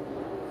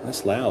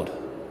 That's loud.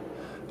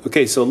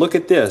 Okay, so look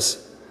at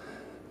this.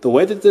 The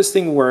way that this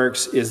thing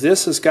works is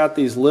this has got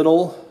these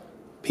little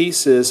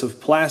pieces of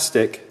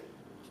plastic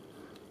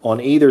on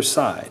either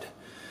side.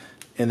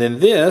 And then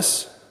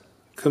this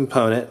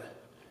component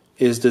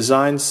is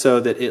designed so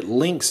that it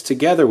links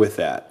together with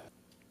that.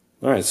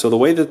 All right, so the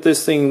way that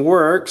this thing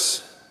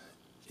works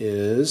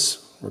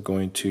is we're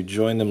going to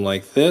join them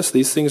like this.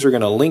 These things are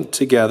going to link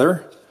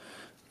together.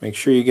 Make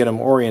sure you get them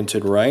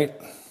oriented right.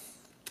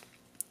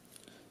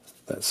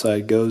 That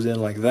side goes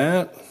in like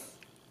that.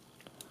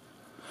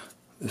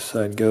 This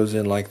side goes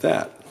in like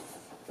that.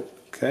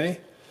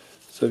 Okay?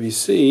 So if you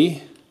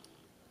see,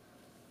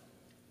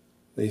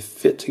 they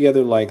fit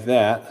together like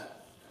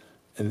that.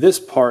 And this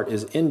part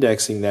is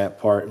indexing that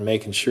part and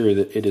making sure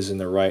that it is in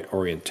the right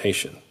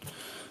orientation.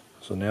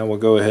 So now we'll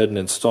go ahead and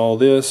install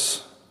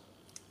this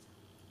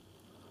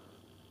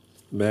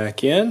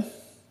back in.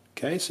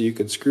 Okay, so you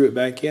can screw it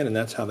back in, and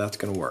that's how that's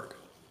going to work.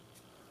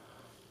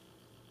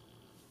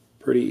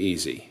 Pretty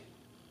easy.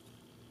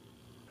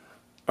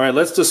 All right,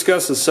 let's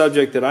discuss a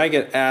subject that I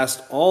get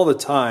asked all the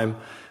time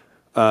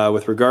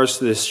with regards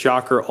to this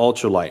Shocker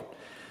Ultralight.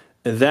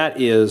 And that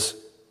is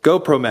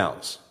GoPro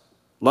mounts.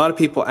 A lot of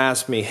people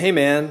ask me, hey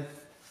man,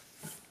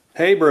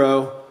 hey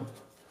bro,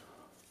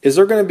 is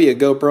there going to be a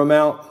GoPro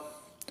mount?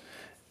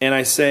 And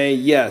I say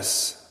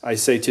yes. I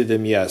say to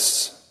them,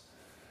 yes.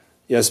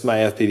 Yes, my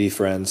FPV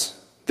friends,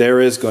 there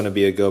is going to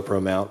be a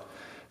GoPro mount.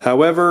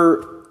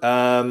 However,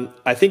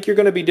 I think you're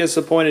going to be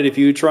disappointed if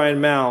you try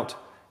and mount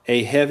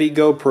a heavy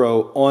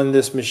GoPro on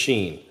this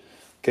machine.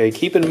 Okay,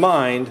 keep in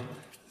mind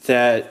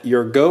that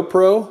your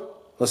GoPro,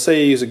 let's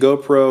say you use a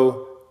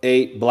GoPro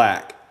 8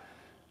 Black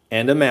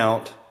and a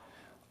mount,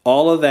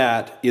 all of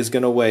that is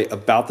going to weigh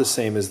about the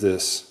same as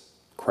this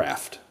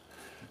craft.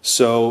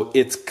 So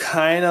it's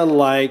kind of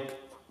like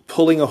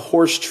pulling a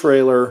horse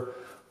trailer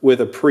with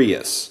a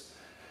Prius.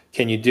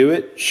 Can you do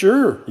it?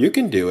 Sure, you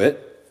can do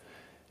it.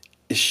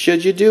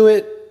 Should you do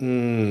it?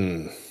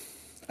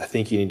 I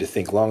think you need to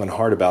think long and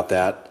hard about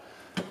that.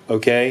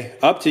 Okay,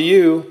 up to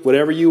you,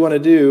 whatever you want to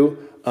do.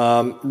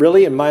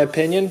 Really, in my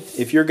opinion,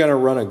 if you're going to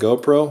run a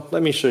GoPro,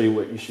 let me show you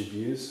what you should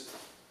use.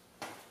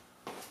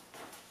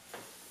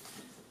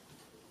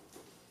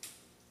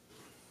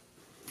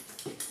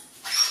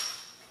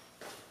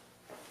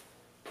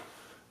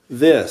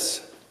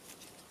 This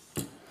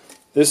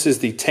is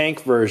the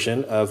tank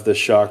version of the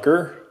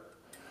Shocker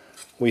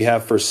we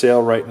have for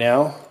sale right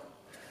now.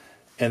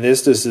 And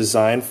this is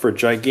designed for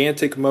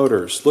gigantic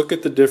motors. Look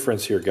at the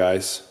difference here,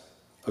 guys.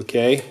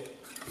 Okay?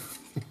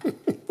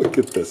 Look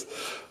at this.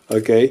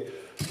 Okay?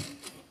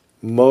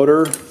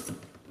 Motor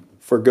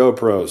for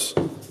GoPros.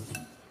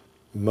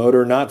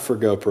 Motor not for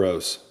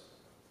GoPros.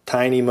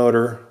 Tiny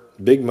motor,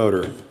 big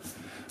motor.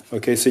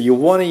 Okay, so you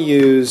want to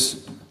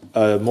use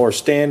a more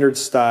standard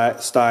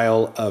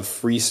style of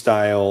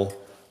freestyle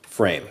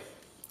frame,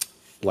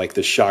 like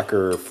the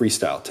Shocker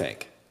freestyle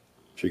tank,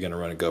 if you're going to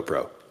run a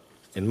GoPro,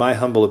 in my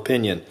humble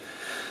opinion.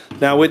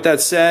 Now, with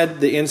that said,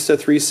 the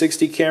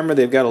Insta360 camera,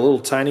 they've got a little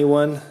tiny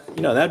one.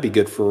 You know, that'd be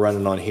good for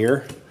running on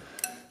here.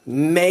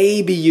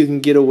 Maybe you can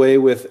get away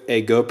with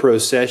a GoPro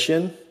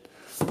session,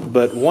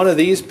 but one of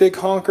these big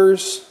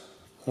honkers,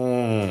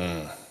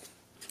 I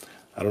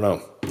don't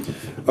know.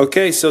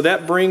 Okay, so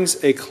that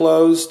brings a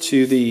close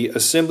to the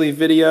assembly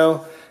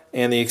video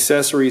and the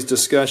accessories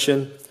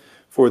discussion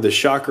for the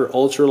Shocker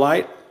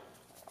Ultralight.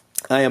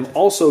 I am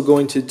also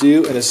going to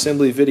do an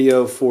assembly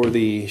video for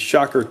the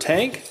Shocker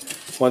tank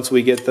once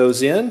we get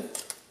those in,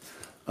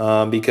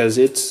 because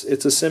its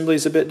assembly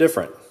is a bit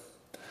different.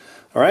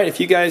 All right, if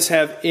you guys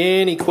have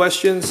any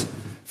questions,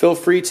 feel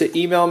free to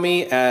email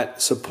me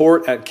at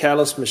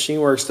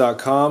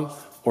support@catalystmachineworks.com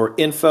or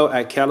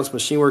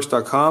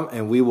info@catalystmachineworks.com,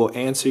 and we will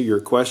answer your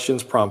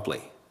questions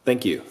promptly.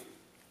 Thank you.